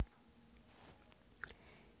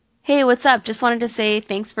Hey, what's up? Just wanted to say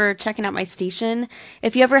thanks for checking out my station.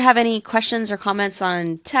 If you ever have any questions or comments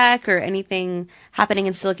on tech or anything happening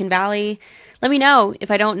in Silicon Valley, let me know. If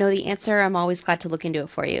I don't know the answer, I'm always glad to look into it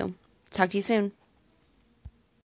for you. Talk to you soon.